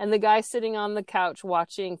 and the guy sitting on the couch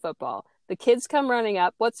watching football. The kids come running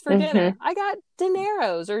up. What's for dinner? I got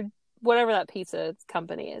Dinero's or whatever that pizza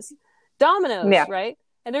company is. Domino's, right?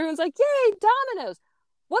 And everyone's like, yay, Domino's.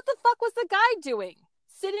 What the fuck was the guy doing?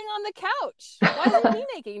 Sitting on the couch. Why isn't he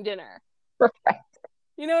making dinner? Right.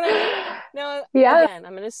 You know what I mean? Now, again,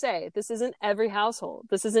 I'm going to say, this isn't every household.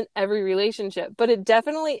 This isn't every relationship. But it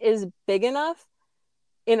definitely is big enough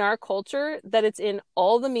in our culture that it's in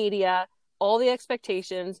all the media, all the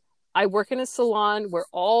expectations. I work in a salon where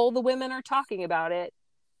all the women are talking about it.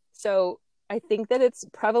 So I think that it's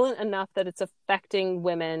prevalent enough that it's affecting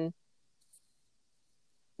women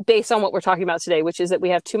based on what we're talking about today, which is that we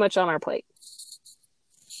have too much on our plate.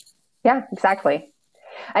 Yeah, exactly.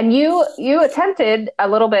 And you attempted a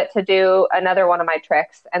little bit to do another one of my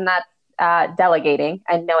tricks, and that's delegating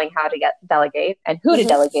and knowing how to delegate and who to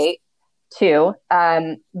delegate to.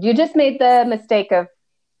 You just made the mistake of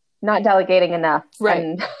not delegating enough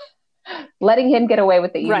and letting him get away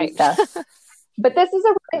with the easy stuff. But this is a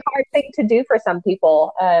really hard thing to do for some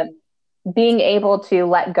people, being able to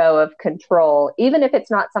let go of control, even if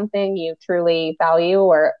it's not something you truly value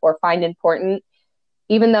or find important,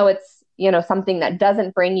 even though it's something that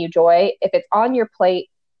doesn't bring you joy. If it's on your plate,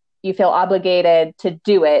 you feel obligated to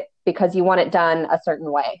do it because you want it done a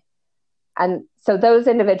certain way. And so those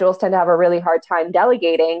individuals tend to have a really hard time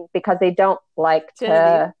delegating because they don't like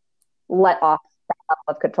to let off that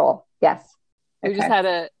level of control. Yes. We just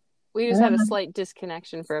had We just had a slight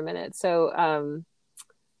disconnection for a minute. So,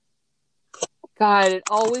 God, it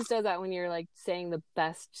always does that when you're like saying the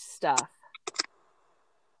best stuff.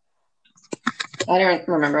 I don't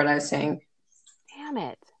remember what I was saying. Damn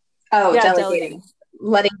it. Oh, Yeah, delegating.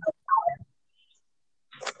 Letting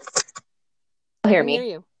Hear I me. hear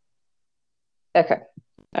you. Okay.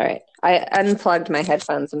 All right. I unplugged my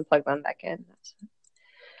headphones and plugged them back in.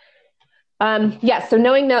 Yeah, so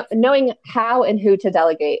knowing how and who to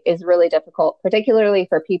delegate is really difficult, particularly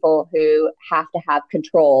for people who have to have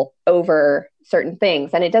control over certain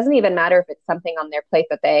things. And it doesn't even matter if it's something on their plate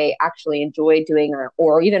that they actually enjoy doing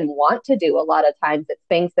or even want to do. A lot of times it's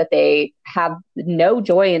things that they have no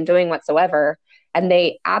joy in doing whatsoever. And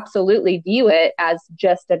they absolutely view it as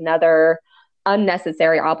just another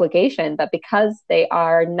unnecessary obligation. But because they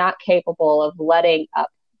are not capable of letting up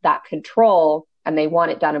that control, and they want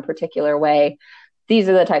it done a particular way, these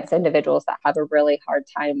are the types of individuals that have a really hard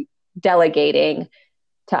time delegating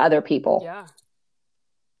to other people. Yeah.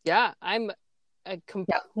 Yeah, I'm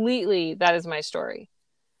completely, that is my story.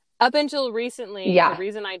 Up until recently, the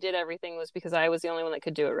reason I did everything was because I was the only one that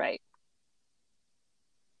could do it right.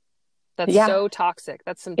 That's so toxic.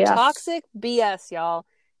 That's some toxic BS, y'all.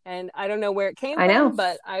 And I don't know where it came from,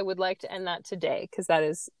 but I would like to end that today because that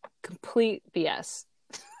is complete BS.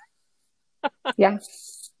 Yeah.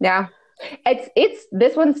 It's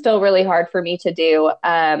this one's still really hard for me to do,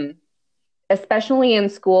 especially in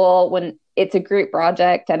school when it's a group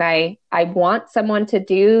project and I want someone to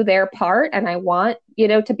do their part and I want,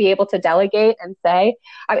 to be able to delegate and say,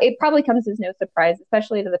 it probably comes as no surprise,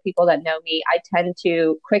 especially to the people that know me. I tend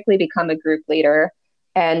to quickly become a group leader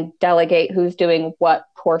and delegate who's doing what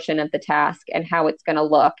portion of the task and how it's going to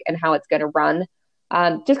look and how it's going to run.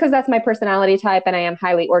 Just because that's my personality type and I am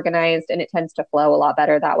highly organized and it tends to flow a lot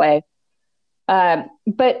better that way.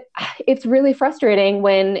 But it's really frustrating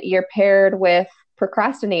when you're paired with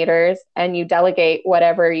procrastinators and you delegate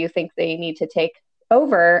whatever you think they need to take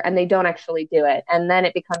over and they don't actually do it. And then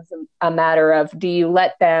it becomes a matter of, do you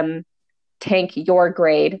let them tank your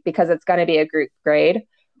grade because it's going to be a group grade?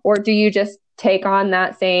 Or do you just take on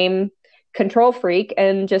that same control freak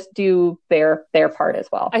and just do their part as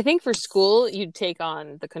well? I think for school, you'd take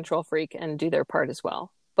on the control freak and do their part as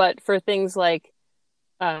well. But for things like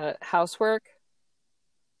housework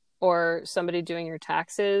or somebody doing your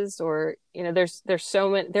taxes, or there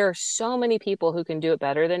are so many people who can do it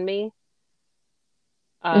better than me.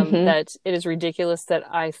 That it is ridiculous that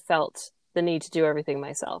I felt the need to do everything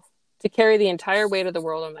myself, to carry the entire weight of the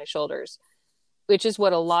world on my shoulders, which is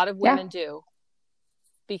what a lot of women do.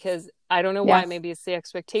 Because I don't know why, maybe it's the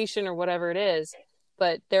expectation or whatever it is,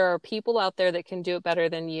 but there are people out there that can do it better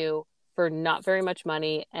than you for not very much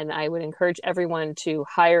money. And I would encourage everyone to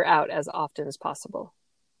hire out as often as possible.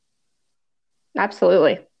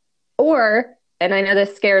 Absolutely. Or, and I know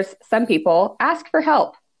this scares some people, ask for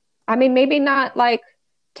help. I mean, maybe not like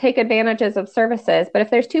take advantages of services, but if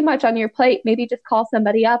there's too much on your plate, maybe just call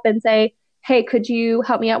somebody up and say, hey, could you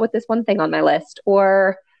help me out with this one thing on my list?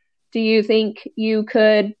 Or do you think you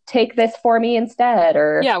could take this for me instead?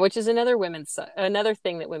 Or which is another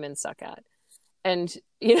thing that women suck at. And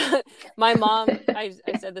my mom, I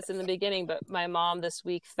said this in the beginning, but my mom this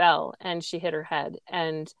week fell and she hit her head,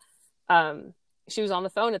 and she was on the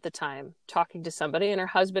phone at the time talking to somebody, and her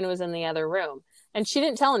husband was in the other room, and she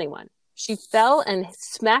didn't tell anyone. She fell and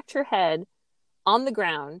smacked her head on the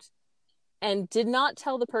ground and did not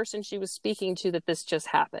tell the person she was speaking to that this just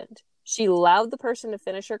happened. She allowed the person to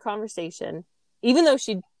finish her conversation, even though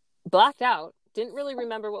she blacked out, didn't really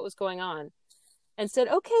remember what was going on, and said,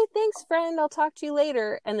 okay, thanks, friend, I'll talk to you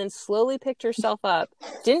later, and then slowly picked herself up.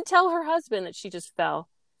 Didn't tell her husband that she just fell.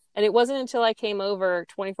 And it wasn't until I came over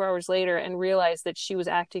 24 hours later and realized that she was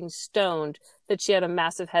acting stoned that she had a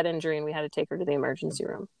massive head injury and we had to take her to the emergency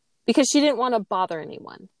room because she didn't want to bother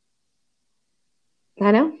anyone.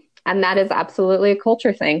 I know. And that is absolutely a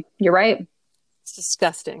culture thing. You're right. It's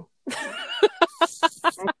disgusting.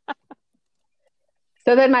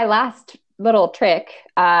 So then my last little trick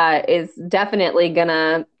is definitely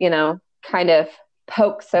gonna, kind of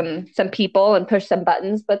poke some people and push some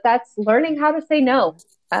buttons, but that's learning how to say no.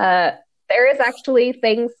 There is actually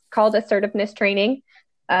things called assertiveness training,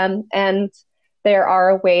 and there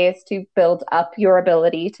are ways to build up your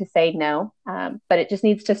ability to say no, but it just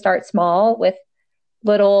needs to start small with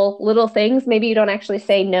little things. Maybe you don't actually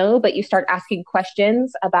say no, but you start asking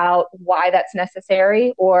questions about why that's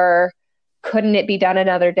necessary, or couldn't it be done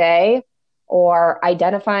another day, or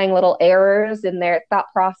identifying little errors in their thought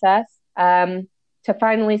process, to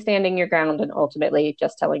finally standing your ground and ultimately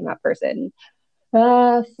just telling that person,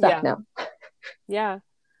 no. Yeah.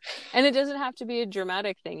 And it doesn't have to be a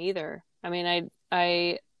dramatic thing either. I mean,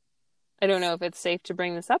 I don't know if it's safe to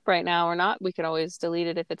bring this up right now or not. We could always delete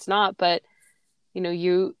it if it's not, but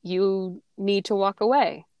you need to walk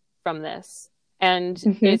away from this. And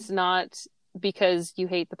it's not because you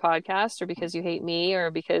hate the podcast or because you hate me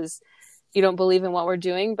or because you don't believe in what we're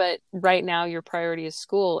doing, but right now your priority is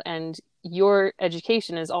school, and your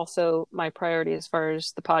education is also my priority as far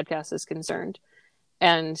as the podcast is concerned.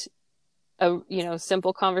 And a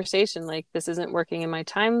simple conversation like this isn't working in my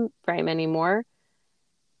time frame anymore.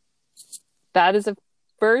 That is a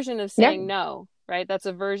version of saying no, right? That's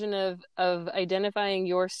a version of identifying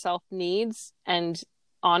your self needs and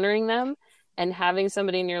honoring them, and having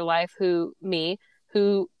somebody in your life who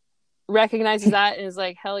recognizes that and is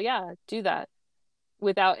like, hell yeah, do that,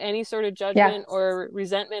 without any sort of judgment or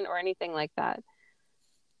resentment or anything like that.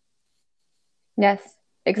 Yes,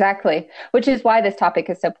 exactly. Which is why this topic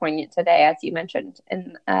is so poignant today, as you mentioned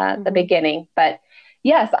in the beginning. But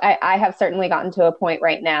yes, I have certainly gotten to a point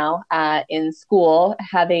right now in school,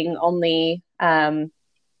 having only 6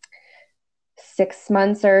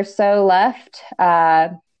 months or so left,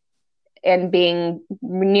 and being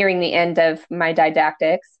nearing the end of my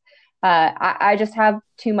didactics. I just have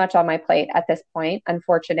too much on my plate at this point,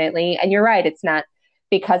 unfortunately. And you're right, it's not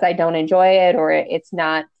because I don't enjoy it, or it's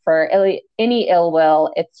not for any ill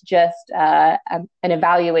will. It's just an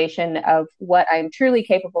evaluation of what I'm truly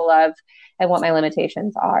capable of and what my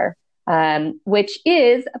limitations are, which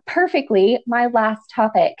is perfectly my last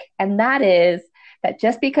topic. And that is that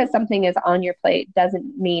just because something is on your plate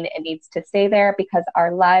doesn't mean it needs to stay there, because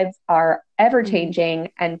our lives are ever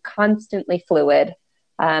changing and constantly fluid.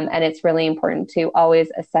 And it's really important to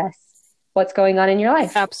always assess what's going on in your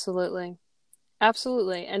life. Absolutely.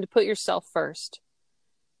 Absolutely. And to put yourself first,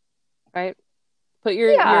 right? Put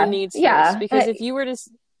your needs first. Because if you were to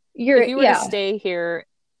stay here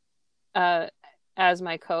as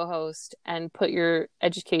my co-host and put your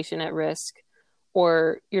education at risk,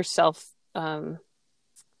 or yourself, your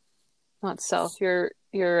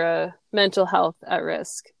mental health at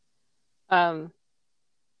risk, that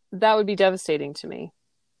would be devastating to me.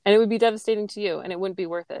 And it would be devastating to you, and it wouldn't be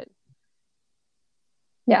worth it.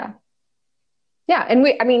 Yeah. Yeah. And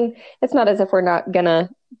it's not as if we're not going to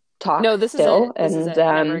talk. No, this still, is it. This is it.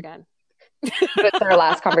 Never again. It's our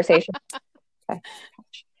last conversation. Okay.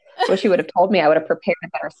 Wish you would have told me. I would have prepared a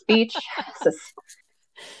better speech.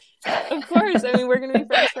 Of course. I mean, we're going to be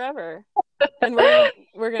friends forever. And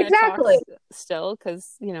we're going to talk still,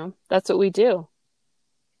 because, that's what we do.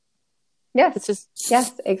 Yes. It's just...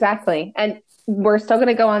 Yes, exactly. And we're still going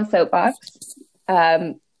to go on Soapbox.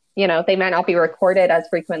 They might not be recorded as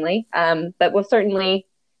frequently, but we'll certainly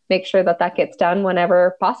make sure that gets done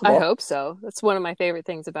whenever possible. I hope so. That's one of my favorite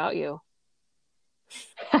things about you.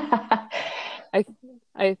 I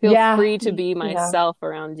feel free to be myself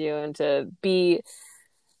around you, and to be,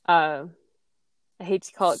 I hate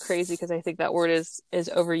to call it crazy, because I think that word is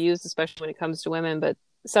overused, especially when it comes to women, but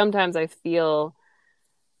sometimes I feel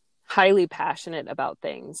highly passionate about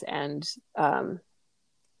things, and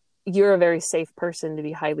you're a very safe person to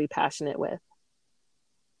be highly passionate with.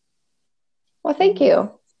 Well, thank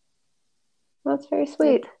you. That's very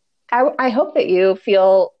sweet. I hope that you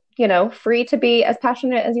feel, free to be as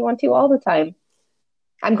passionate as you want to all the time.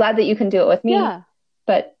 I'm glad that you can do it with me. Yeah.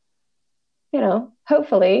 But,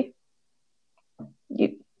 hopefully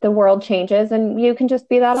the world changes and you can just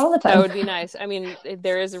be that all the time. That would be nice. I mean,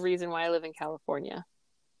 there is a reason why I live in California.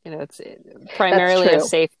 It's primarily a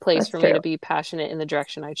safe place for me to be passionate in the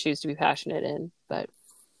direction I choose to be passionate in. But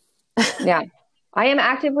yeah, I am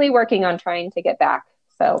actively working on trying to get back.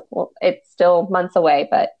 So it's still months away,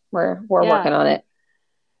 but we're working on it.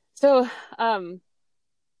 So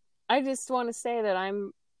I just want to say that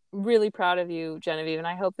I'm really proud of you, Genevieve, and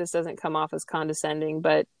I hope this doesn't come off as condescending,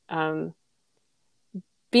 but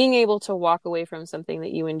being able to walk away from something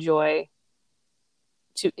that you enjoy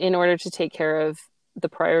in order to take care of the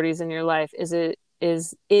priorities in your life is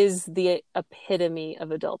the epitome of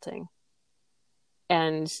adulting.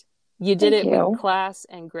 And you did it with class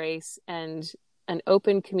and grace and an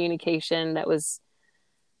open communication that was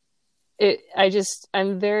it.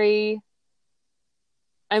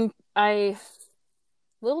 I'm a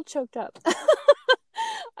little choked up.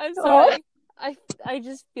 I'm sorry. I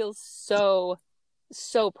just feel so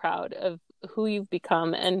proud of who you've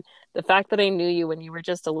become, and the fact that I knew you when you were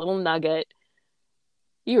just a little nugget.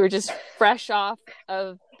 You were just fresh off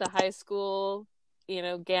of the high school,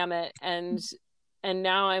 gamut, and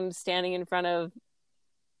now I'm standing in front of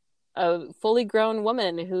a fully grown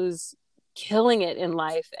woman who's killing it in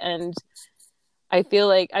life, and I feel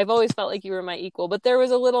like I've always felt like you were my equal, but there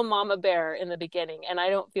was a little mama bear in the beginning, and I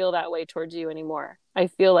don't feel that way towards you anymore. I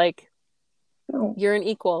feel like you're an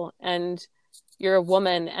equal, and you're a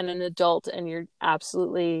woman and an adult, and you're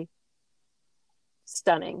absolutely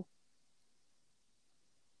stunning.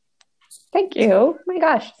 Thank you. Oh my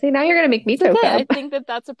gosh. See, now you're going to make me choke up. I think that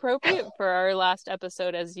that's appropriate for our last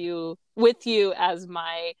episode with you as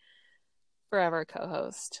my forever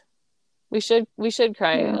co-host. We should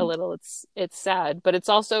cry a little. It's sad, but it's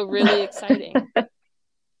also really exciting.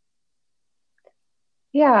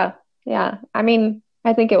 Yeah. I mean,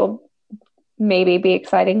 I think it will maybe be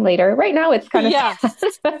exciting later. Right now, it's kind of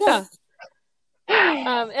sad.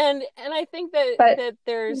 And I think that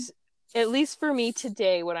there's, at least for me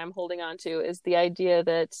today, what I'm holding on to is the idea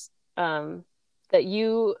that that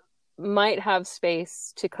you might have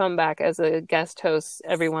space to come back as a guest host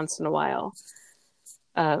every once in a while.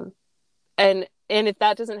 And if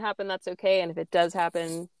that doesn't happen, that's okay. And if it does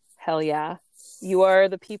happen, hell yeah. You are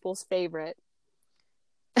the people's favorite.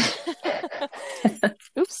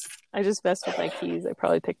 Oops. I just messed with my keys. I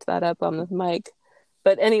probably picked that up on the mic.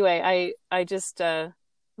 But anyway, I just, the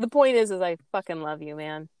point is I fucking love you,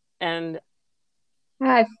 man. And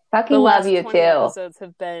I fucking love you too. The episodes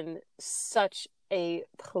have been such a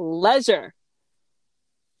pleasure.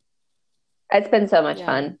 It's been so much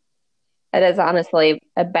fun. It has honestly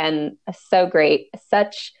been so great.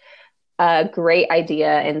 Such a great idea,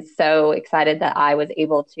 and so excited that I was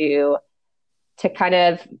able to kind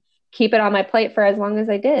of keep it on my plate for as long as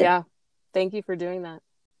I did. Yeah. Thank you for doing that.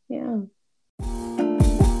 Yeah.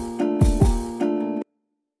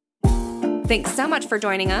 Thanks so much for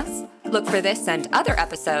joining us. Look for this and other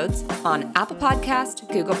episodes on Apple Podcast,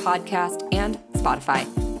 Google Podcast, and Spotify.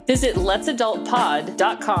 Visit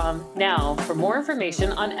let'sadultpod.com now for more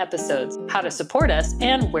information on episodes, how to support us,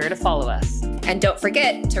 and where to follow us. And don't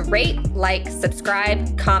forget to rate, like,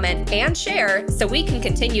 subscribe, comment, and share so we can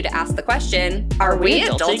continue to ask the question, are we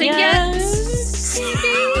adulting yet?